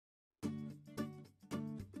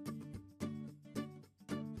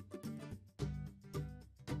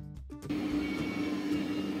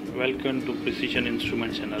Welcome to Precision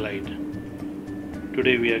Instruments and Allied.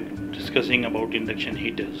 Today we are discussing about induction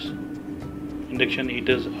heaters. Induction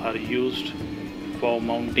heaters are used for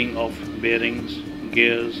mounting of bearings,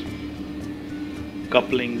 gears,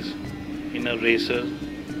 couplings in a racer.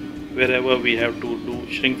 Wherever we have to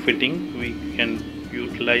do shrink fitting, we can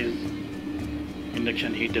utilize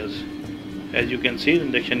induction heaters. As you can see, the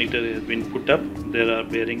induction heater has been put up. There are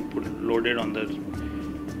bearings loaded on the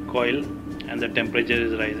coil and the temperature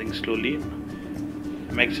is rising slowly.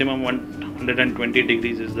 Maximum 120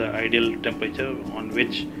 degrees is the ideal temperature on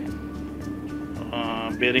which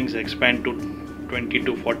bearings expand to 20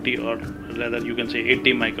 to 40, or rather you can say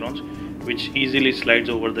 80 microns, which easily slides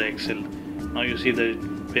over the axle. Now you see the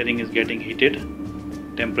bearing is getting heated,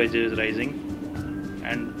 temperature is rising,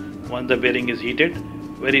 and once the bearing is heated,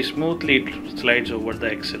 very smoothly it slides over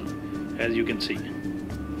the axle, as you can see.